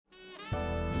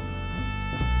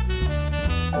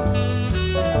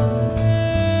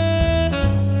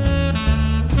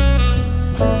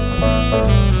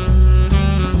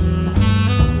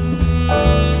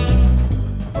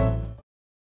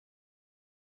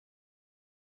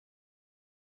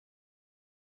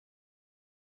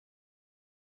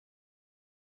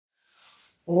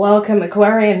Welcome,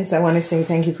 Aquarians. I want to say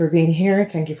thank you for being here.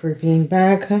 Thank you for being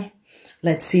back.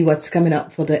 Let's see what's coming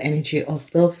up for the energy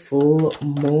of the full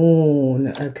moon.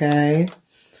 Okay.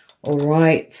 All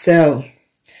right. So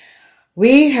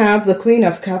we have the Queen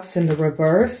of Cups in the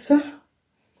reverse.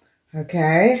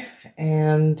 Okay.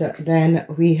 And then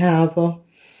we have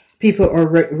people are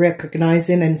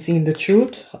recognizing and seeing the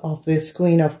truth of this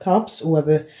Queen of Cups,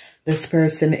 whoever this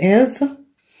person is.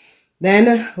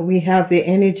 Then we have the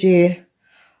energy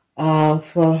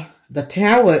of the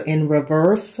Tower in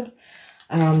reverse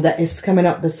that is coming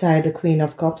up beside the Queen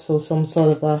of Cups. So some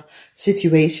sort of a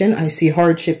situation. I see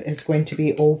hardship is going to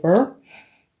be over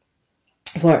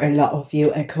for a lot of you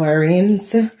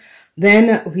Aquarians.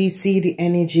 Then we see the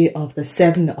energy of the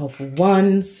Seven of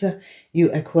Wands.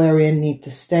 You Aquarian need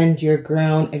to stand your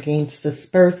ground against this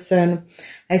person.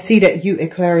 I see that you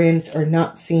Aquarians are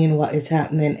not seeing what is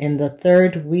happening in the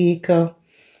third week.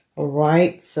 All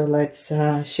right, so let's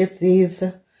shift these.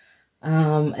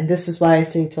 And this is why I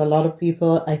say to a lot of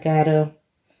people, I gotta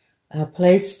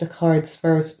place the cards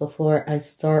first before I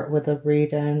start with a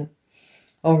reading.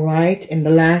 All right, in the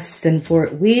last and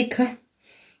fourth week,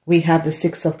 we have the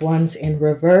Six of Wands in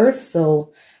reverse.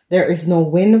 So there is no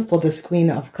win for this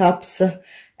Queen of Cups.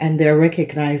 And they're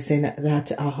recognizing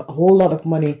that a whole lot of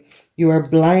money, you are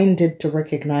blinded to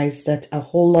recognize that a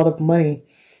whole lot of money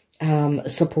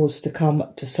supposed to come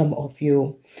to some of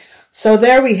you. So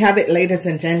there we have it, ladies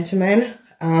and gentlemen.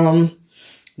 The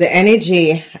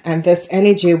energy, and this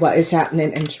energy, what is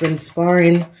happening and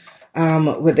transpiring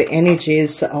with the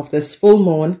energies of this full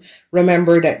moon.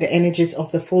 Remember that the energies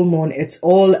of the full moon, it's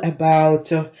all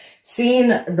about seeing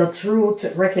the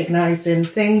truth, recognizing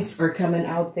things are coming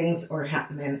out, things are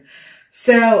happening.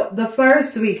 So the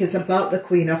first week is about the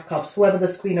Queen of Cups, whoever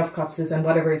this Queen of Cups is and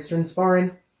whatever is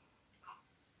transpiring.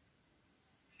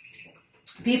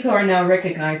 People are now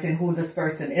recognizing who this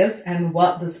person is and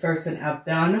what this person have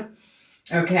done.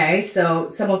 Okay,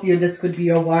 so some of you, this could be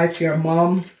your wife, your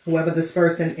mom, whoever this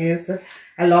person is.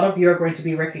 A lot of you are going to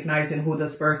be recognizing who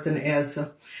this person is.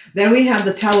 Then we have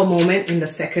the Tower moment in the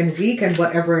second week, and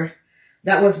whatever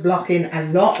that was blocking a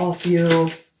lot of you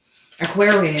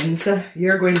Aquarians,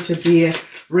 you're going to be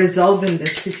resolving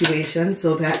this situation.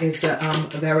 So that is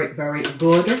very, very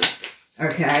good.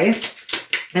 Okay.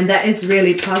 And that is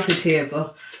really positive.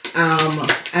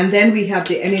 And then we have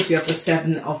the energy of the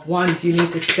Seven of Wands. You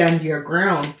need to stand your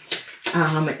ground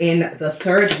in the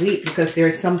third week because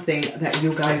there's something that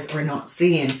you guys are not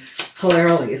seeing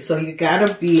clearly. So you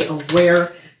gotta be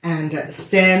aware and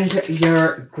stand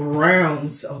your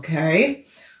grounds, okay?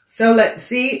 So let's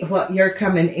see what you're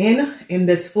coming in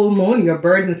this full moon. Your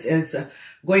burdens is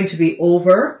going to be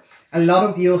over. A lot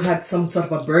of you had some sort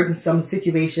of a burdensome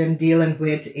situation dealing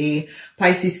with a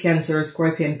Pisces, Cancer,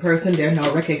 Scorpion person. They're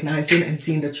now recognizing and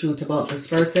seeing the truth about this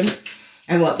person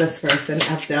and what this person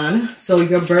have done. So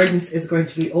your burdens is going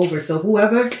to be over. So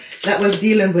whoever that was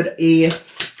dealing with a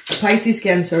Pisces,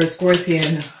 Cancer,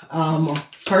 Scorpion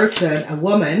person, a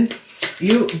woman,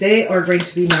 they are going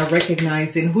to be now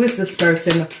recognizing who is this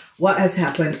person, what has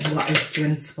happened, and what has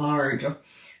transpired.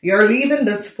 You're leaving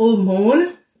this full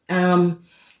moon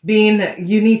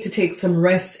you need to take some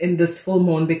rest in this full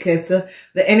moon because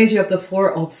the energy of the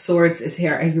Four of Swords is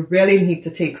here and you really need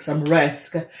to take some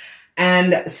rest.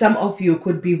 And some of you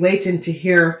could be waiting to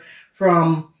hear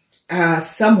from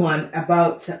someone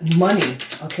about money,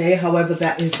 okay? However,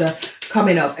 that is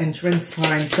coming up and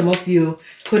transpiring. Some of you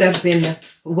could have been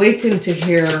waiting to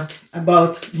hear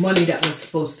about money that was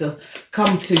supposed to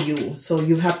come to you. So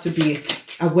you have to be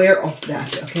aware of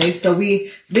that, okay? So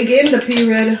we begin the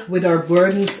period with our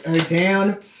burdens are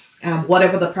down.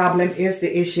 Whatever the problem is,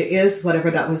 the issue is,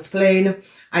 whatever that was playing,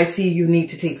 I see you need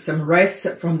to take some rest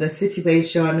from the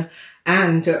situation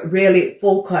and really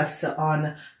focus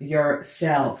on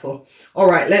yourself. All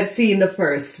right, let's see in the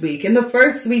first week. In the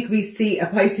first week, we see a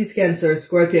Pisces, Cancer,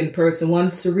 Scorpion person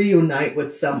wants to reunite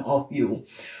with some of you.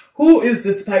 Who is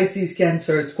this Pisces,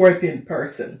 Cancer, Scorpion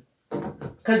person?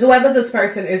 Because whoever this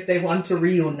person is, they want to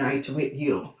reunite with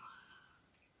you.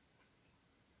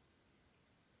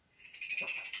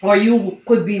 Or you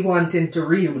could be wanting to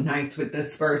reunite with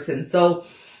this person. So,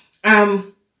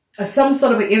 some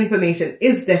sort of information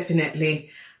is definitely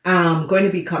going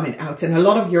to be coming out. And a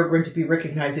lot of you are going to be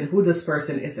recognizing who this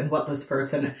person is and what this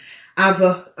person have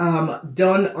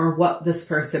done or what this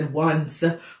person wants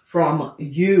from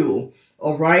you.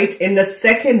 All right. In the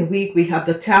second week, we have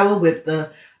the Tower with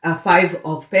the Five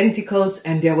of Pentacles,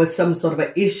 and there was some sort of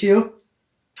an issue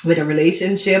with a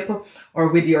relationship or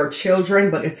with your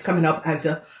children, but it's coming up as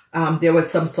a there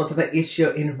was some sort of an issue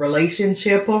in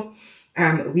relationship.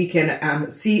 we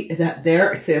can see that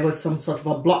there was some sort of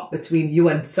a block between you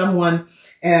and someone.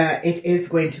 It is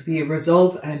going to be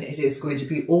resolved and it is going to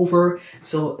be over.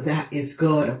 So that is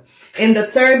good. In the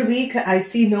third week, I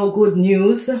see no good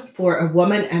news for a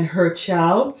woman and her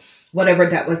child, whatever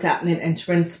that was happening and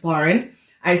transpiring.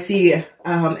 I see it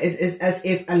is as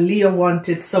if a Leo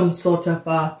wanted some sort of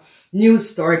a new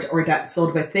start or that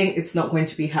sort of a thing. It's not going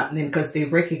to be happening because they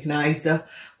recognize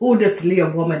who this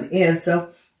Leo woman is.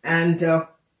 And a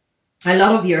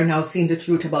lot of you are now seeing the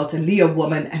truth about a Leo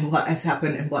woman and what has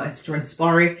happened and what has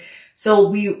transpired. So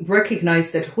we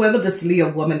recognize that whoever this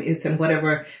Leo woman is and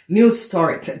whatever new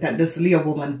start that this Leo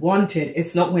woman wanted,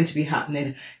 it's not going to be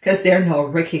happening because they're now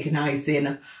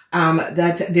recognizing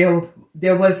that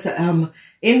there was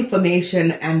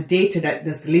information and data that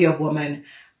this Leo woman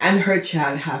and her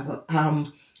child have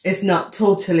is not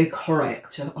totally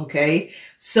correct, okay?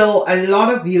 So a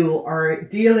lot of you are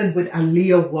dealing with a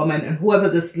Leo woman, and whoever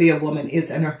this Leo woman is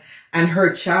and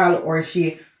her child, or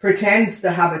she pretends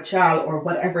to have a child or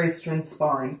whatever is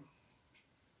transpiring.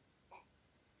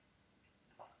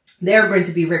 They're going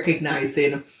to be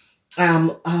recognizing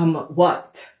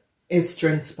what is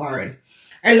transpiring.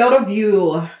 A lot of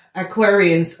you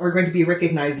Aquarians are going to be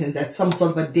recognizing that some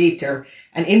sort of a data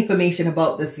and information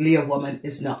about this Leo woman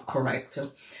is not correct.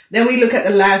 Then we look at the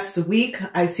last week.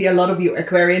 I see a lot of you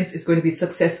Aquarians is going to be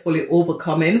successfully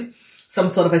overcoming some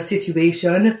sort of a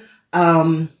situation.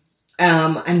 And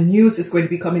news is going to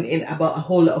be coming in about a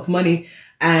whole lot of money.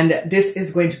 And this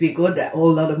is going to be good. That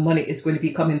whole lot of money is going to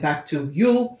be coming back to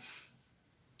you.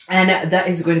 And that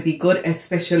is going to be good,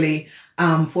 especially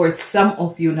for some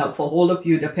of you, not for all of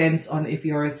you, depends on if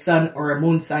you're a sun or a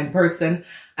moon sign person.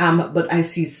 But I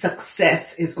see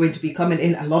success is going to be coming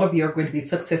in. A lot of you are going to be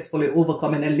successfully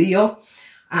overcoming a Leo.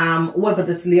 Whoever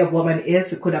this Leo woman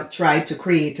is, who could have tried to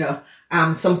create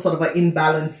some sort of an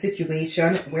imbalanced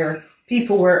situation where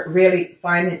people were really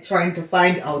trying to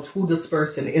find out who this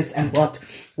person is and what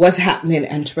was happening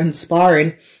and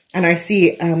transpiring. And I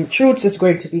see truths is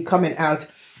going to be coming out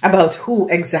about who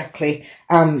exactly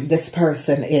this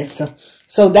person is.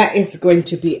 So that is going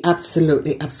to be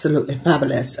absolutely, absolutely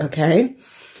fabulous, okay?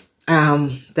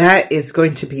 That is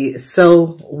going to be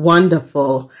so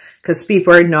wonderful because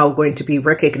people are now going to be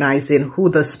recognizing who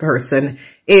this person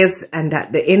is and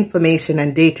that the information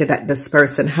and data that this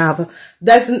person have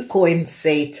doesn't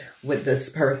coincide with this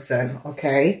person,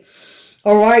 okay?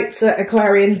 All right, so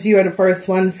Aquarians, you are the first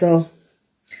one, so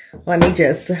let me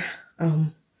just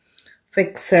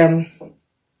fix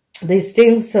these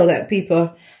things so that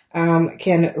people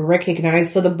can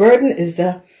recognize. So the burden is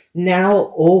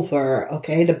now over,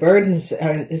 okay? The burden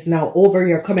is now over.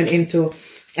 You're coming into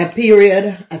a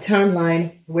period, a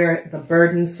timeline where the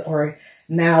burdens are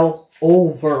now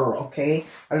over, okay?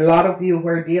 A lot of you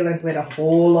were dealing with a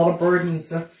whole lot of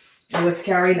burdens. I was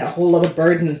carrying a whole lot of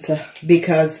burdens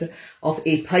because of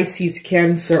a Pisces,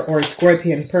 Cancer, or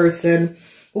Scorpion person.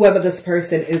 Whoever this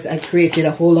person is, I created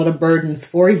a whole lot of burdens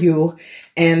for you.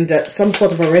 And some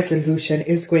sort of a resolution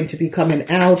is going to be coming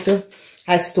out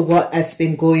as to what has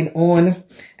been going on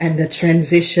and the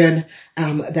transition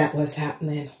that was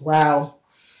happening. Wow.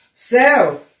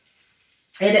 So,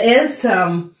 it is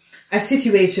a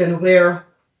situation where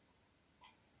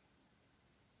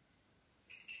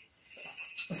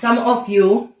some of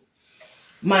you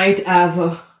might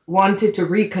have wanted to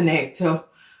reconnect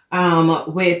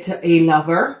with a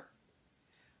lover,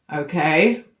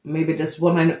 okay? Maybe this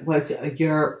woman was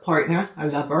your partner, a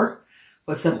lover,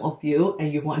 for some of you,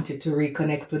 and you wanted to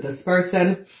reconnect with this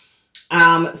person.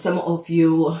 Some of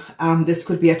you, this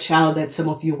could be a child that some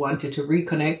of you wanted to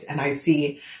reconnect, and I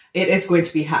see it is going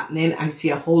to be happening. I see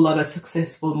a whole lot of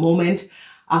successful moment,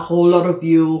 a whole lot of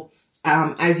you,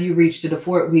 as you reach to the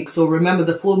 4th week. So remember,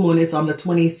 the full moon is on the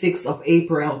 26th of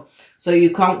April. So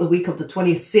you count the week of the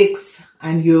 26th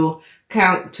and you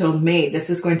count till May. This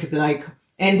is going to be like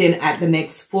ending at the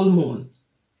next full moon.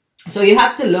 So you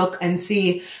have to look and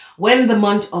see when the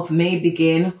month of May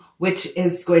begin, which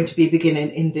is going to be beginning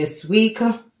in this week.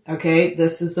 Okay,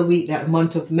 this is the week that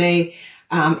month of May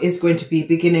is going to be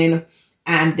beginning.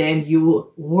 And then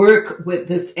you work with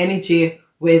this energy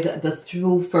with the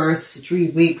first 3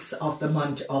 weeks of the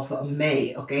month of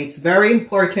May. Okay, it's very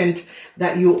important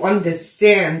that you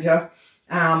understand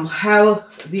how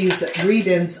these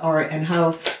readings are and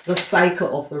how the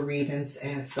cycle of the readings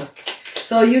is.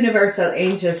 So universal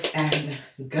angels and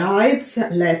guides,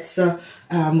 let's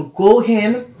go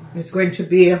in. It's going to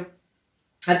be a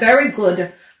very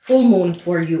good full moon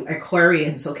for you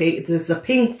Aquarians. Okay, it is a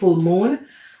pink full moon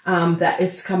that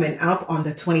is coming up on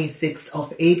the 26th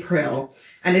of April.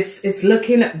 And it's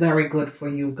looking very good for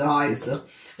you guys.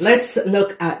 Let's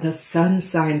look at the sun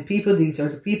sign people. These are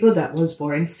the people that was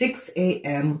born 6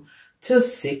 a.m. to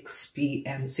 6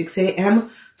 p.m. 6 a.m.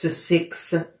 to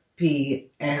 6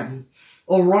 p.m.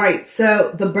 All right,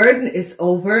 so the burden is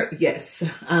over. Yes,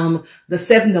 the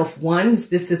 7 of Wands,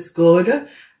 this is good.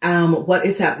 What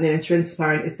is happening and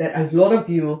transpiring is that a lot of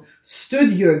you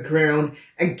stood your ground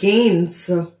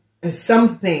against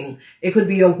something. It could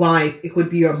be your wife, it could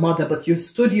be your mother, but you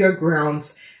stood your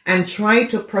grounds and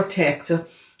tried to protect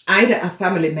either a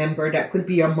family member, that could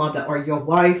be your mother or your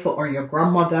wife or your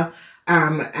grandmother,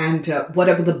 and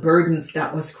whatever the burdens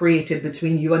that was created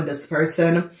between you and this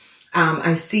person.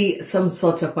 I see some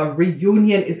sort of a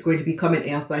reunion is going to be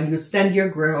coming up, and you stand your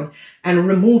ground and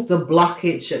remove the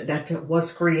blockage that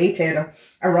was created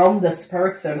around this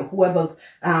person. Whoever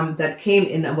that came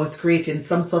in and was creating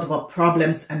some sort of a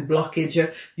problems and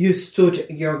blockage, you stood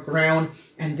your ground,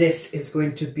 and this is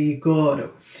going to be good.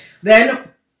 Then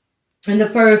in the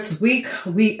first week,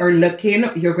 we are looking,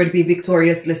 you're going to be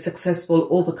victoriously successful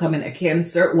overcoming a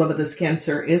Cancer, whoever this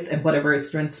Cancer is and whatever is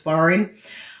transpiring.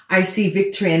 I see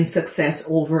victory and success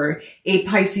over a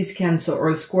Pisces, Cancer, or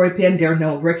a Scorpion. They're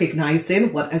now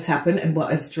recognizing what has happened and what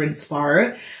has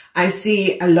transpired. I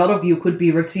see a lot of you could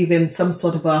be receiving some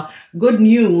sort of a good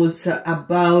news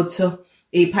about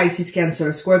a Pisces, Cancer,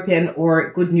 or Scorpion,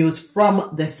 or good news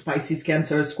from this Pisces,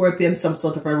 Cancer, or Scorpion. Some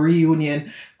sort of a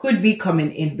reunion could be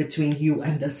coming in between you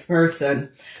and this person.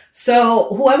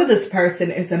 So whoever this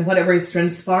person is and whatever is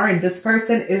transpiring, this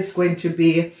person is going to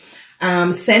be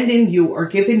sending you or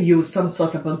giving you some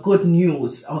sort of a good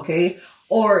news, okay?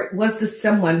 Or was this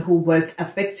someone who was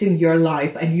affecting your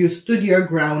life and you stood your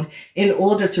ground in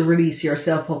order to release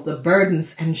yourself of the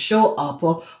burdens and show up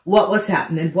what was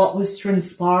happening, what was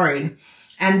transpiring?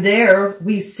 And there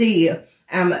we see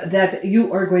that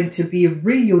you are going to be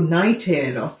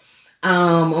reunited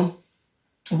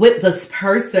with this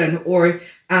person, or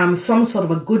some sort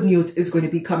of a good news is going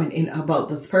to be coming in about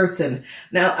this person.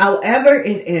 Now, however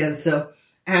it is,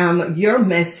 your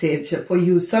message for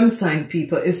you sun sign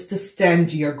people is to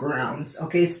stand your grounds,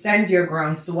 okay? Stand your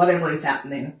grounds to whatever is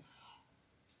happening.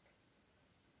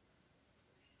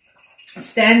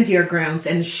 Stand your grounds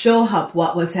and show up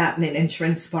what was happening and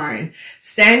transpiring.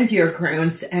 Stand your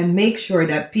grounds and make sure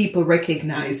that people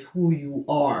recognize who you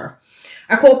are.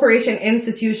 A corporation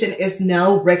institution is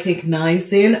now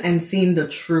recognizing and seeing the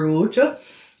truth.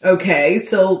 Okay,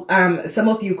 so some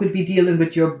of you could be dealing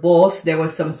with your boss. There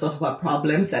was some sort of a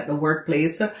problems at the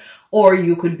workplace, or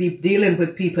you could be dealing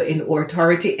with people in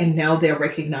authority, and now they're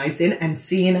recognizing and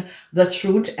seeing the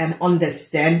truth and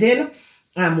understanding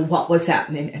what was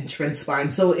happening and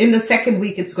transpiring. So in the second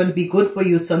week, it's going to be good for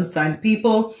you sun sign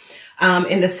people.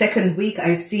 In the second week,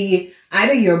 I see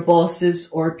either your bosses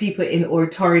or people in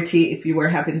authority, if you were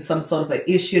having some sort of an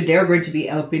issue, they're going to be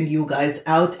helping you guys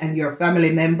out, and your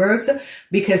family members,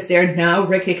 because they're now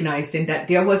recognizing that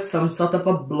there was some sort of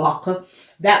a block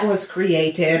that was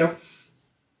created,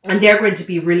 and they're going to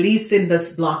be releasing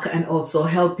this block and also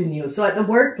helping you. So at the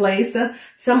workplace,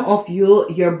 some of you,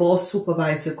 your boss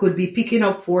supervisor could be picking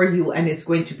up for you and is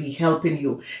going to be helping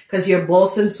you, because your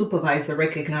boss and supervisor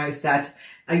recognize that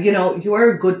you know,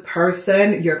 you're a good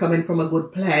person. You're coming from a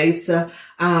good place.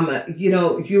 You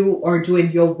know, you are doing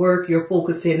your work, you're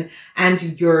focusing, and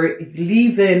you're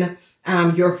leaving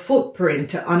your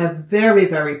footprint on a very,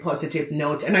 very positive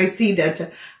note. And I see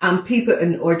that people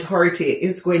in authority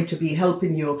is going to be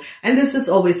helping you. And this is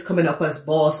always coming up as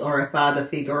boss or a father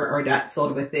figure or that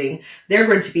sort of a thing. They're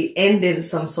going to be ending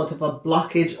some sort of a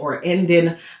blockage or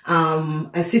ending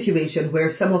a situation where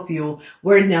some of you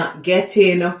were not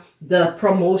getting the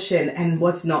promotion and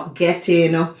was not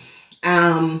getting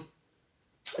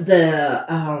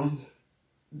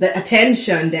the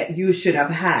attention that you should have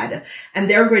had. And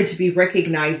they're going to be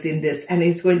recognizing this, and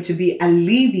it's going to be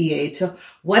alleviate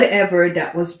whatever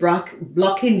that was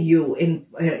blocking you in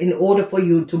order for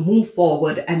you to move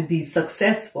forward and be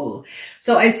successful.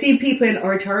 So I see people in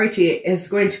authority is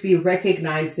going to be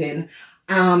recognizing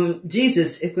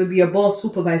Jesus, it could be a boss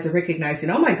supervisor recognizing,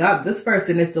 oh my God, this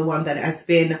person is the one that has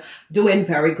been doing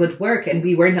very good work and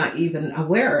we were not even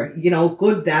aware, you know,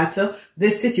 good that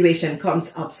this situation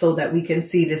comes up so that we can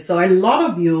see this. So a lot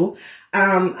of you,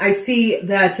 I see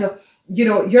that, you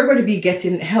know, you're going to be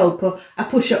getting help, a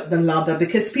push up the ladder,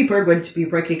 because people are going to be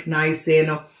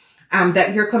recognizing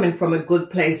that you're coming from a good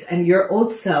place, and you're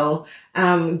also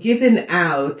giving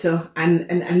out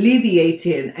and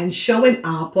alleviating and showing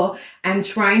up and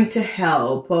trying to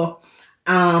help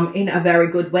in a very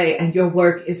good way, and your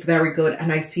work is very good.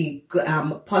 And I see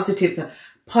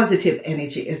positive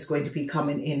energy is going to be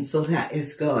coming in, so that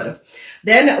is good.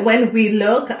 Then when we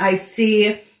look, I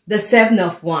see the 7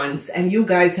 of Wands, and you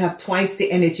guys have twice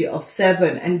the energy of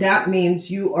 7, and that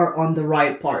means you are on the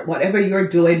right part. Whatever you're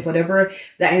doing, whatever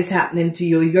that is happening to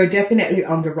you, you're definitely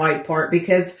on the right part,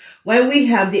 because when we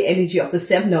have the energy of the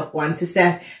 7 of Wands, is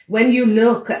that when you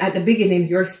look at the beginning,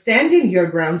 you're standing your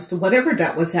grounds to whatever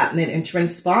that was happening and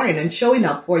transpiring and showing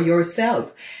up for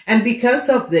yourself. And because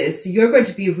of this, you're going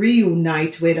to be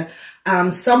reunited with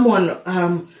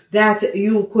someone that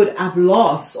you could have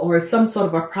lost, or some sort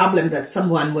of a problem that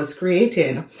someone was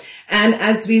creating. And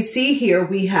as we see here,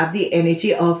 we have the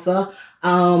energy of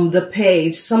the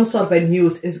page. Some sort of a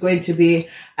news is going to be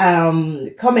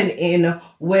coming in,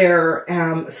 where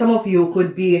some of you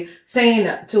could be saying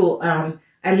to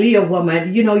a Leo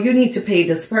woman, you know, you need to pay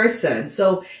this person.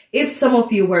 So if some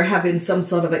of you were having some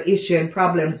sort of an issue and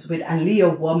problems with a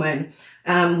Leo woman,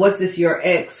 was this your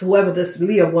ex, whoever this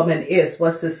Leo woman is?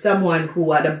 Was this someone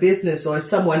who had a business, or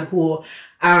someone who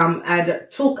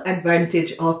had took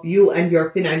advantage of you and your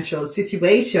financial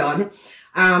situation?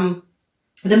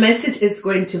 The message is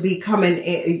going to be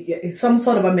coming, some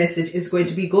sort of a message is going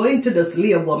to be going to this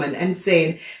Leo woman and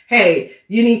saying, hey,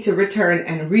 you need to return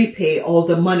and repay all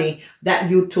the money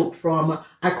that you took from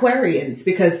Aquarians,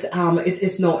 because it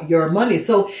is not your money.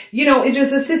 So, you know, it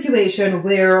is a situation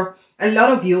where a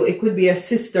lot of you, it could be a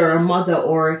sister, a mother,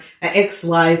 or an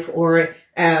ex-wife, or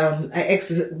an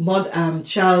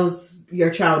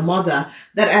your child mother,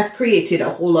 that have created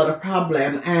a whole lot of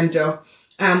problem. And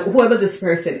whoever this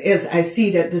person is, I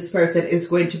see that this person is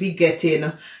going to be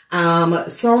getting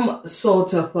some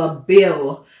sort of a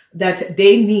bill that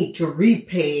they need to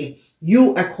repay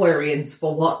you Aquarians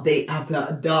for what they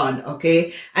have done,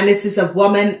 okay? And it is a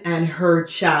woman and her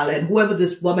child, and whoever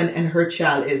this woman and her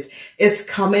child is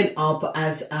coming up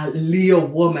as a Leo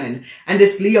woman. And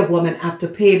this Leo woman have to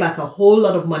pay back a whole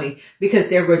lot of money, because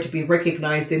they're going to be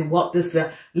recognizing what this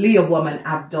Leo woman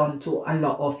have done to a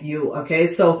lot of you, okay?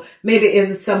 So maybe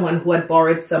it's someone who had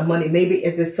borrowed some money. Maybe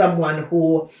it is someone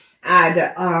who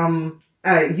had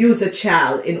use a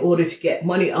child in order to get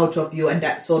money out of you, and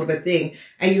that sort of a thing.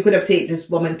 And you could have taken this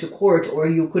woman to court, or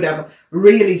you could have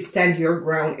really stand your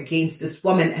ground against this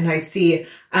woman. And I see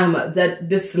that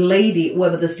this lady,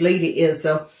 whoever this lady is,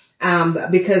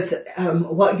 because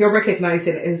what you're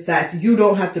recognizing is that you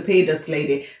don't have to pay this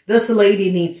lady. This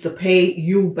lady needs to pay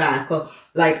you back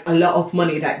like a lot of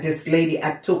money that this lady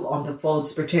had took on the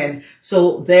false pretend.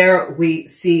 So there we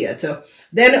see it.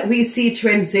 Then we see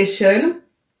transition.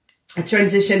 A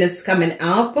transition is coming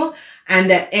up,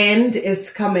 and the end is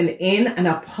coming in, and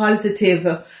a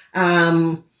positive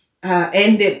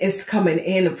ending is coming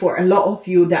in for a lot of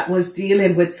you that was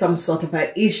dealing with some sort of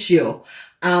an issue,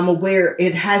 where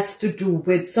it has to do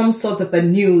with some sort of a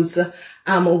news,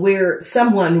 where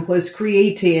someone was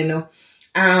creating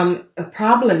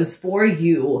problems for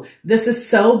you. This is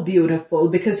so beautiful,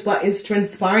 because what is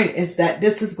transpiring is that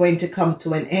this is going to come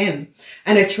to an end,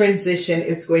 and a transition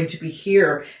is going to be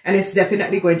here, and it's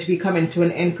definitely going to be coming to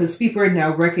an end, because people are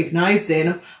now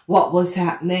recognizing what was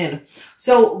happening.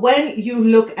 So when you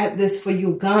look at this for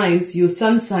you guys, you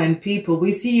sun sign people,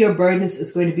 we see your burdens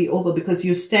is going to be over, because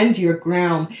you stand your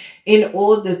ground in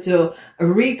order to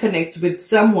reconnect with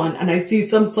someone. And I see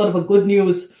some sort of a good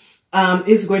news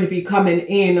is going to be coming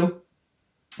in.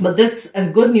 But this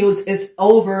good news is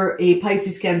over a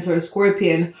Pisces, Cancer,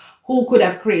 Scorpion who could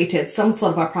have created some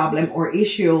sort of a problem or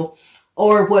issue,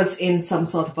 or was in some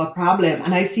sort of a problem.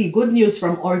 And I see good news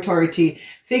from authority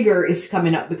figure is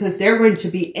coming up, because they're going to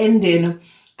be ending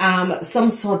some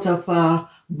sort of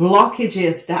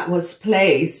blockages that was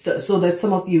placed so that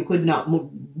some of you could not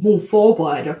move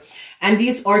forward. And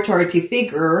this authority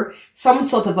figure, some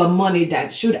sort of a money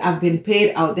that should have been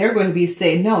paid out, they're going to be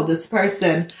saying, no, this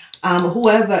person,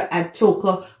 whoever had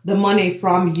took the money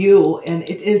from you, and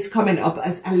it is coming up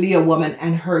as a Leo woman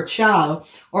and her child,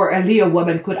 or a Leo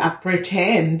woman could have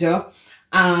pretend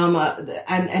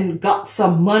and got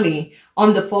some money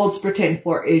on the false pretend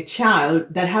for a child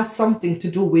that has something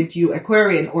to do with you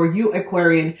Aquarian, or you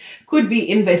Aquarian could be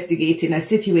investigating a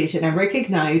situation and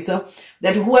recognize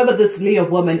that whoever this Leo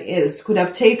woman is could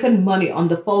have taken money on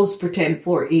the false pretend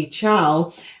for a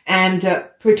child and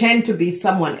pretend to be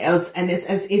someone else. And it's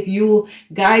as if you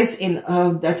guys in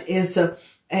that is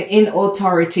in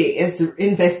authority is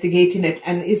investigating it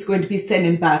and is going to be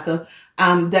sending back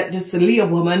that this Leo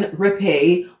woman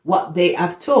repay what they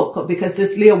have took, because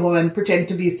this Leo woman pretend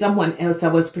to be someone else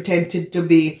that was pretended to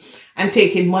be and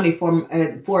taking money from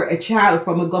for a child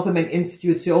from a government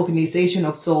institute, organization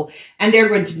or so, and they're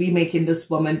going to be making this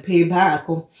woman pay back.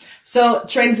 So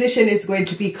transition is going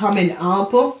to be coming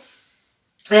up.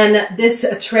 And this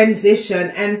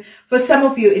transition, and for some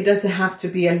of you, it doesn't have to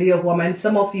be a Leo woman.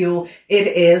 Some of you, it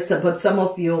is, but some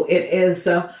of you, it is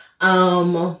a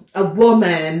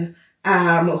woman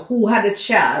who had a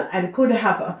child and could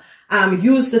have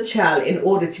used the child in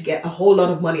order to get a whole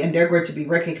lot of money, and they're going to be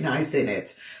recognizing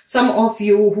it. Some of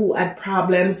you who had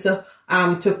problems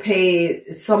to pay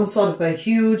some sort of a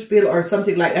huge bill or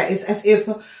something like that. It's as if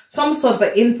some sort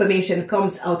of information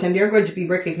comes out and they're going to be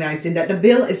recognizing that the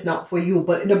bill is not for you,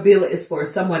 but the bill is for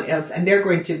someone else, and they're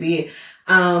going to be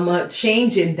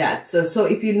changing that. So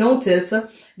if you notice,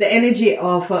 the energy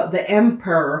of the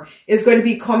Emperor is going to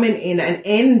be coming in and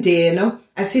ending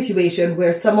a situation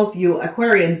where some of you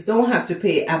Aquarians don't have to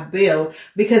pay a bill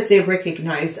because they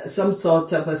recognize some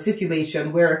sort of a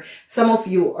situation where some of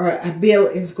you, or a bill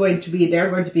is going to be,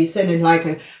 they're going to be sending like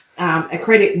a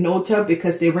credit nota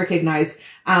because they recognize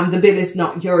the bill is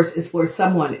not yours, it's for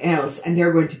someone else, and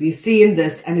they're going to be seeing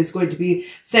this and it's going to be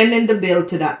sending the bill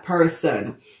to that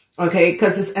person. Okay,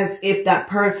 because it's as if that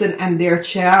person and their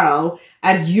child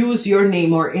had used your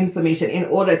name or information in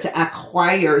order to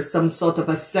acquire some sort of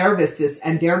a services,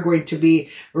 and they're going to be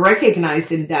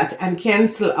recognizing that and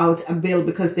cancel out a bill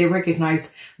because they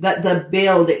recognize that the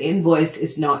bill, the invoice,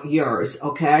 is not yours.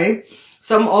 Okay.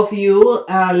 Some of you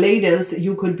ladies,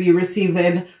 you could be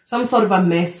receiving some sort of a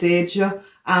message.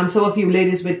 Some of you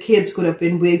ladies with kids could have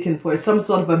been waiting for some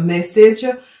sort of a message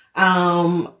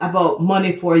about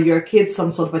money for your kids, some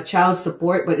sort of a child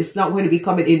support, but it's not going to be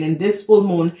coming in this full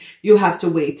moon. You have to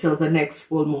wait till the next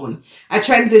full moon. A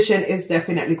transition is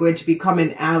definitely going to be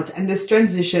coming out, and this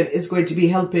transition is going to be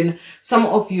helping some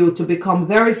of you to become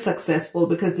very successful,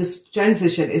 because this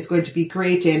transition is going to be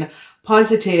creating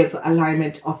positive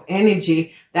alignment of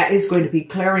energy that is going to be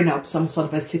clearing up some sort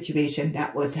of a situation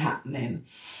that was happening.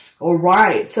 All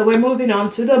right, so we're moving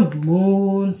on to the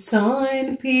moon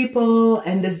sign people,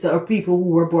 and these are people who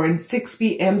were born 6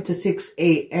 p.m. to 6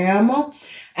 a.m.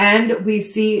 And we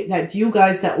see that you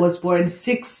guys that was born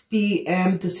 6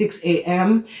 p.m. to 6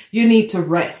 a.m., you need to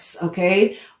rest,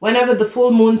 okay? Whenever the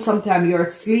full moon, sometimes you're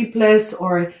sleepless,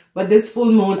 but this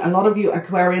full moon, a lot of you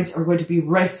Aquarians are going to be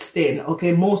resting,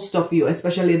 okay? Most of you,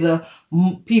 especially the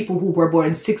people who were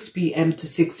born 6 p.m. to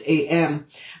 6 a.m.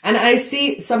 And I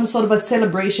see some sort of a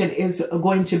celebration is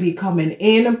going to be coming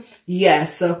in.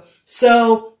 Yes.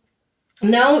 So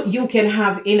now you can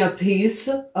have inner peace,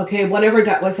 okay? Whatever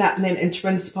that was happening and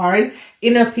transpiring,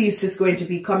 inner peace is going to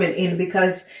be coming in,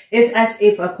 because it's as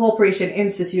if a corporation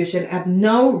institution have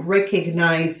now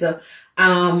recognized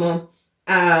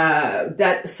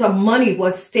that some money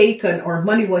was taken or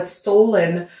money was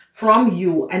stolen from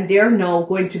you, and they're now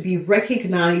going to be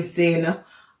recognizing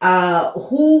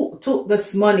who took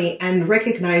this money and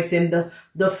recognizing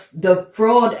the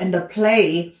fraud and the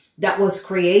play that was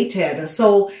created.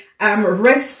 So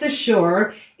rest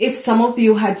assured, if some of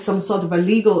you had some sort of a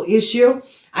legal issue,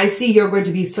 I see you're going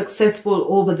to be successful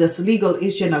over this legal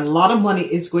issue, and a lot of money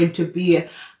is going to be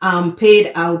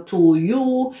paid out to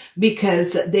you,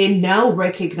 because they now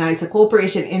recognize, a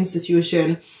corporation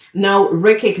institution now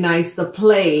recognize the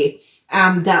play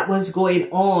that was going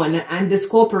on, and this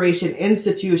corporation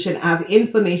institution have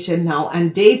information now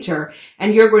and data,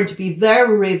 and you're going to be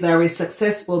very, very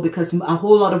successful, because a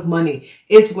whole lot of money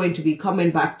is going to be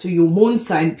coming back to you moon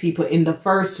sign people in the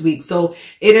first week. So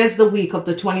it is the week of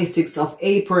the 26th of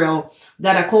April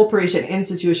that a corporation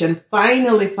institution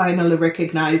finally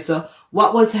recognize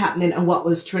what was happening and what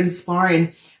was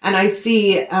transpiring. And I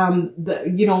see,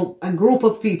 a group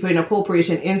of people in a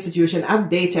corporation institution have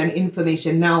data and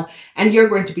information now, and you're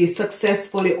going to be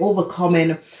successfully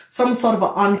overcoming some sort of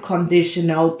an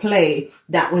unconditional play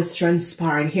that was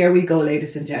transpiring. Here we go,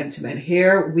 ladies and gentlemen.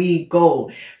 Here we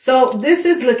go. So this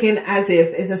is looking as if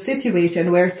it's a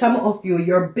situation where some of you,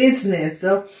 your business,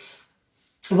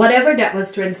 whatever that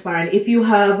was transpiring, if you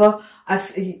have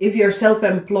if you're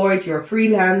self-employed, you're a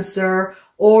freelancer,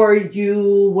 or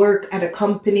you work at a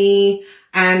company,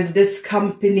 and this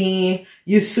company,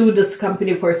 you sue this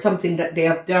company for something that they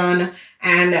have done,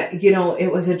 and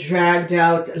it was a dragged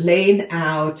out, laying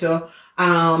out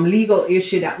legal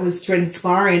issue that was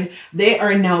transpiring, they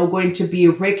are now going to be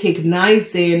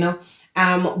recognizing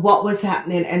what was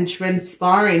happening and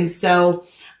transpiring. So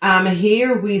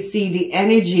here we see the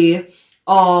energy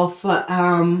of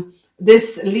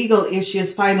this legal issue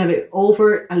is finally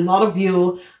over. A lot of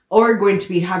you are going to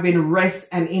be having rest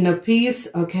and inner peace,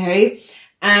 okay?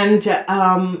 And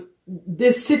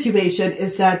this situation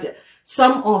is that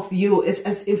some of you is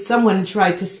as if someone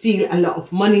tried to steal a lot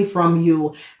of money from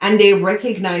you, and they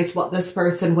recognize what this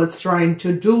person was trying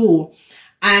to do.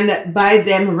 And by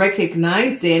them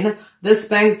recognizing, this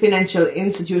bank financial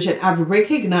institution have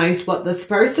recognized what this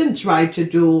person tried to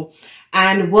do.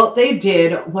 And what they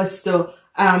did was to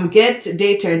get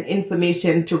data and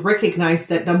information to recognize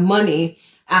that the money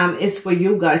is for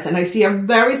you guys. And I see a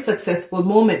very successful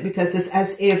moment, because it's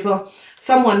as if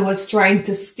someone was trying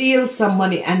to steal some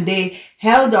money and they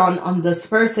held on this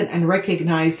person and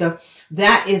recognized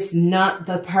that is not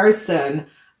the person.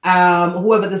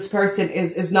 Whoever this person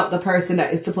is not the person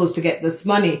that is supposed to get this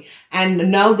money.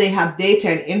 And now they have data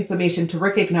and information to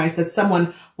recognize that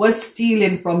someone was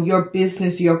stealing from your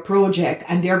business, your project,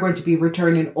 and they're going to be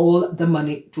returning all the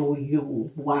money to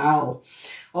you. Wow.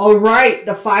 All right.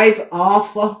 The five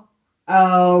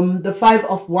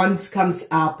of wands comes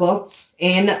up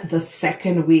in the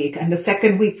second week. And the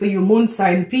second week for you moon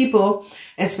sign people,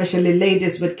 especially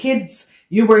ladies with kids,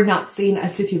 you were not seeing a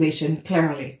situation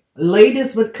clearly.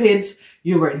 Ladies with kids,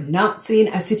 you were not seeing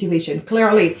a situation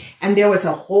clearly. And there was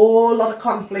a whole lot of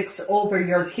conflicts over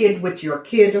your kid with your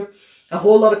kid. A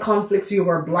whole lot of conflicts. You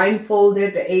were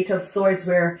blindfolded. The Eight of Swords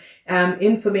where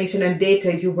information and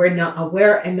data you were not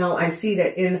aware. And now I see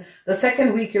that in the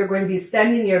second week, you're going to be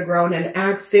standing your ground and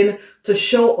asking to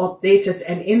show up data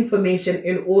and information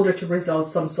in order to resolve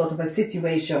some sort of a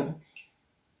situation.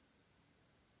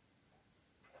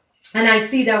 And I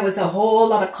see there was a whole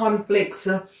lot of conflicts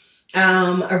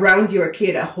around your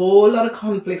kid, a whole lot of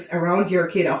conflicts around your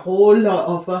kid, a whole lot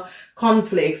of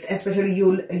conflicts, especially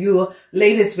you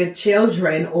ladies with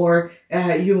children, or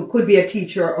you could be a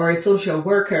teacher or a social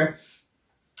worker.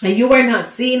 And you were not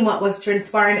seeing what was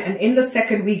transpiring. And in the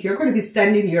second week, you're going to be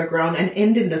standing your ground and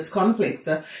ending this conflict.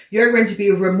 So you're going to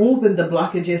be removing the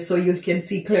blockages so you can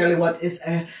see clearly what is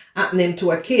happening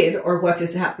to a kid, or what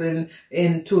is happening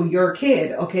to your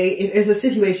kid. Okay. It is a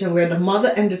situation where the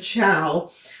mother and the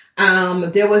child,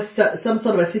 there was some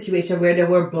sort of a situation where they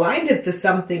were blinded to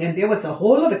something, and there was a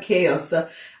whole lot of chaos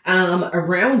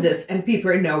around this, and people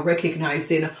are now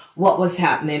recognizing what was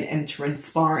happening and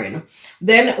transpiring.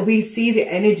 Then we see the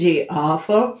energy of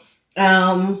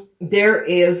there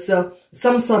is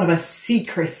some sort of a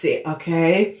secrecy,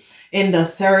 okay, in the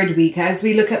third week. As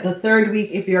we look at the third week,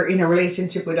 if you're in a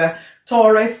relationship with a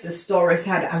Taurus, this Taurus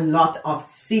had a lot of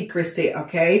secrecy,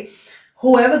 okay.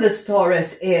 Whoever this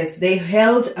Taurus is, they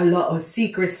held a lot of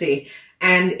secrecy,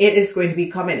 and it is going to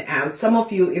be coming out. Some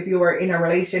of you, if you are in a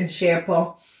relationship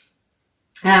with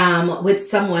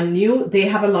someone new, they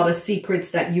have a lot of secrets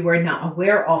that you are not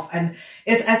aware of. And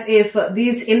it's as if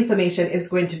this information is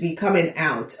going to be coming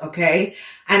out, okay?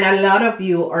 And a lot of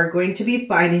you are going to be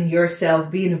finding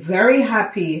yourself being very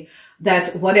happy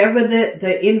that whatever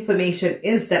the information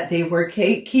is that they were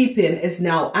keeping is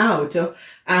now out,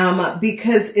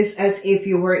 because it's as if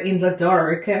you were in the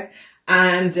dark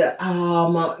and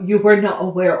you were not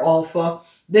aware of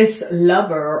this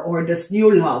lover or this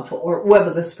new love or whoever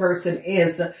this person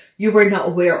is. You were not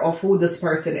aware of who this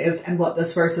person is and what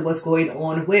this person was going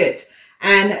on with.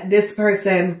 And this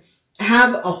person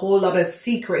have a whole lot of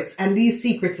secrets, and these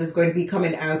secrets is going to be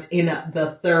coming out in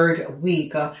the third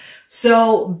week.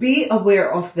 So be aware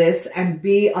of this and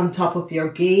be on top of your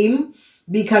game,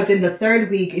 because in the third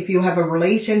week, if you have a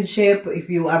relationship, if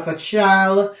you have a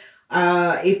child,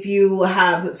 if you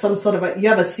have some sort of you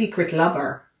have a secret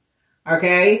lover,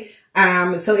 okay?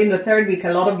 So in the third week,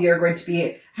 a lot of you are going to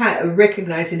be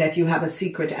recognizing that you have a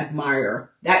secret admirer.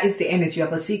 That is the energy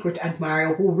of a secret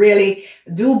admirer who really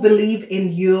do believe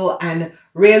in you and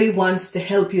really wants to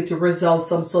help you to resolve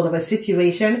some sort of a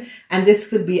situation. And this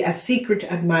could be a secret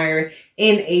admirer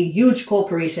in a huge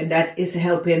corporation that is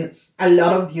helping a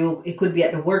lot of you. It could be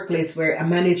at the workplace where a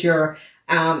manager,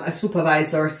 a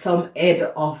supervisor, some head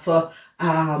of,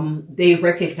 they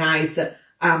recognize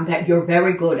that you're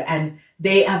very good, and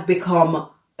they have become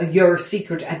your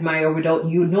secret admirer without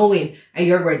you knowing, and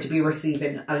you're going to be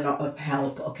receiving a lot of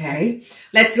help, okay?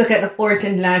 Let's look at the fourth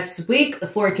and last week. The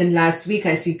fourth and last week,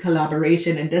 I see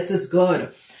collaboration, and this is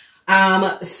good.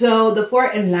 So the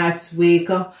fourth and last week,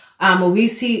 we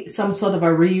see some sort of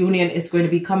a reunion is going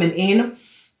to be coming in.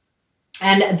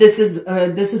 And this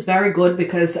is very good,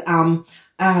 because a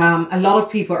lot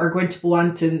of people are going to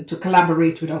want to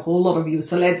collaborate with a whole lot of you.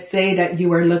 So let's say that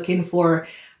you are looking for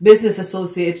business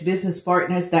associates, business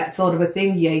partners, that sort of a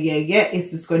thing. Yeah. It's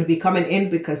just going to be coming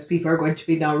in, because people are going to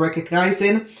be now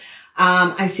recognizing.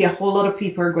 I see a whole lot of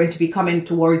people are going to be coming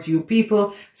towards you.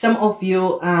 People, some of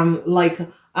you,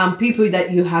 people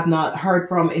that you have not heard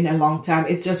from in a long time.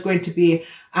 It's just going to be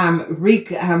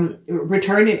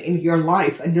returning in your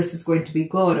life, and this is going to be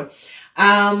good.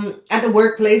 At the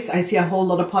workplace, I see a whole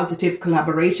lot of positive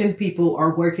collaboration. People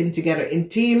are working together in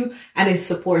team and is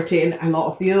supporting a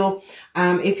lot of you.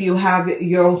 If you have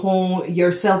your home,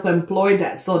 you're self-employed,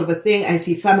 that sort of a thing. I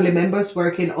see family members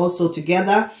working also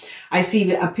together. I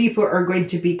see people are going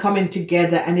to be coming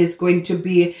together and it's going to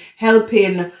be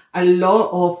helping a lot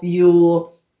of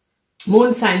you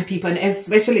moon sign people, and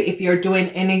especially if you're doing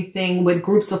anything with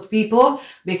groups of people,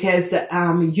 because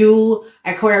you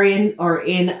Aquarian are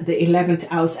in the 11th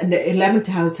house, and the 11th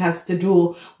house has to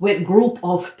do with group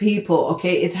of people.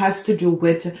 Okay, it has to do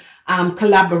with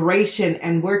collaboration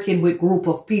and working with group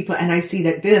of people, and I see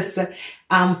that this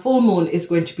full moon is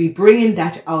going to be bringing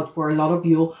that out for a lot of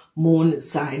you moon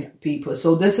sign people.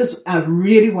 So this is a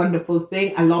really wonderful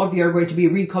thing. A lot of you are going to be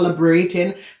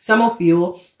recollaborating. Some of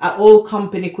you, an old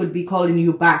company could be calling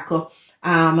you back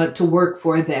to work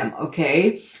for them,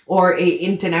 okay? Or a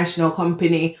international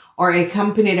company, or a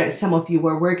company that some of you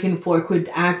were working for could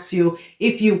ask you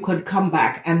if you could come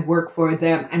back and work for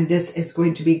them, and this is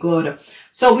going to be good.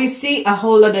 So we see a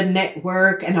whole lot of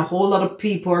network and a whole lot of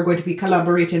people are going to be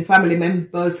collaborating, family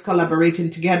members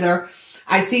collaborating together.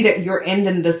 I see that you're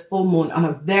ending this full moon on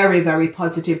a very, very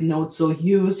positive note, so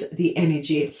use the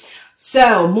energy.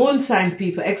 So moon sign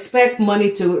people, expect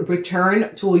money to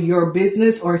return to your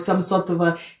business, or some sort of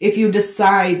a, if you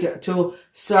decide to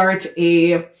start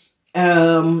a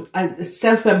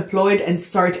self-employed and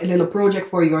start a little project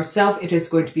for yourself, it is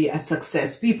going to be a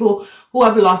success. People who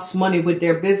have lost money with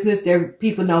their business,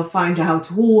 people now find out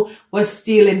who was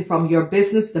stealing from your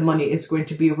business. The money is going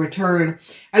to be returned.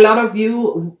 A lot of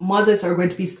you mothers are going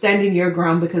to be standing your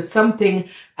ground, because something,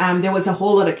 there was a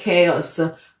whole lot of chaos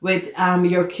with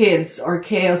your kids, or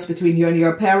chaos between you and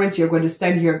your parents. You're going to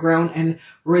stand your ground and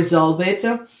resolve it.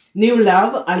 New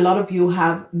love, a lot of you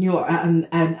have an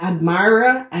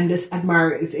admirer, and this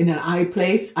admirer is in an I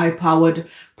place, I-powered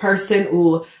person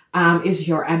who is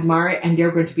your admirer, and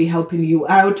they're going to be helping you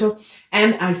out.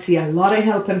 And I see a lot of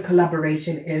help and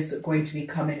collaboration is going to be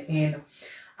coming in.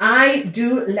 I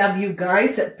do love you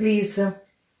guys. Please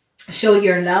show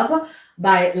your love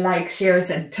by like, shares,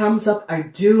 and thumbs up. I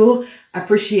do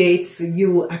appreciate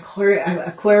you,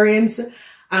 Aquarians.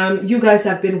 You guys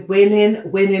have been winning.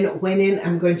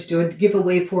 I'm going to do a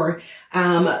giveaway for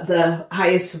the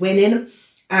highest winning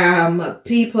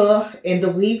people in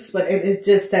the weeks, but it is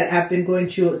just that I've been going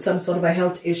through some sort of a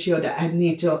health issue that I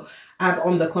need to have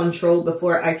under control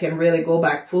before I can really go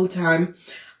back full time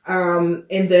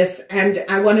in this. And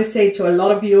I want to say to a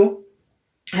lot of you,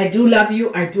 I do love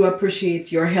you. I do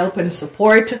appreciate your help and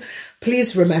support.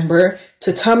 Please remember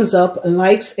to thumbs up,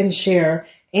 likes, and share.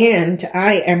 And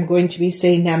I am going to be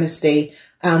saying namaste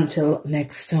until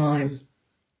next time.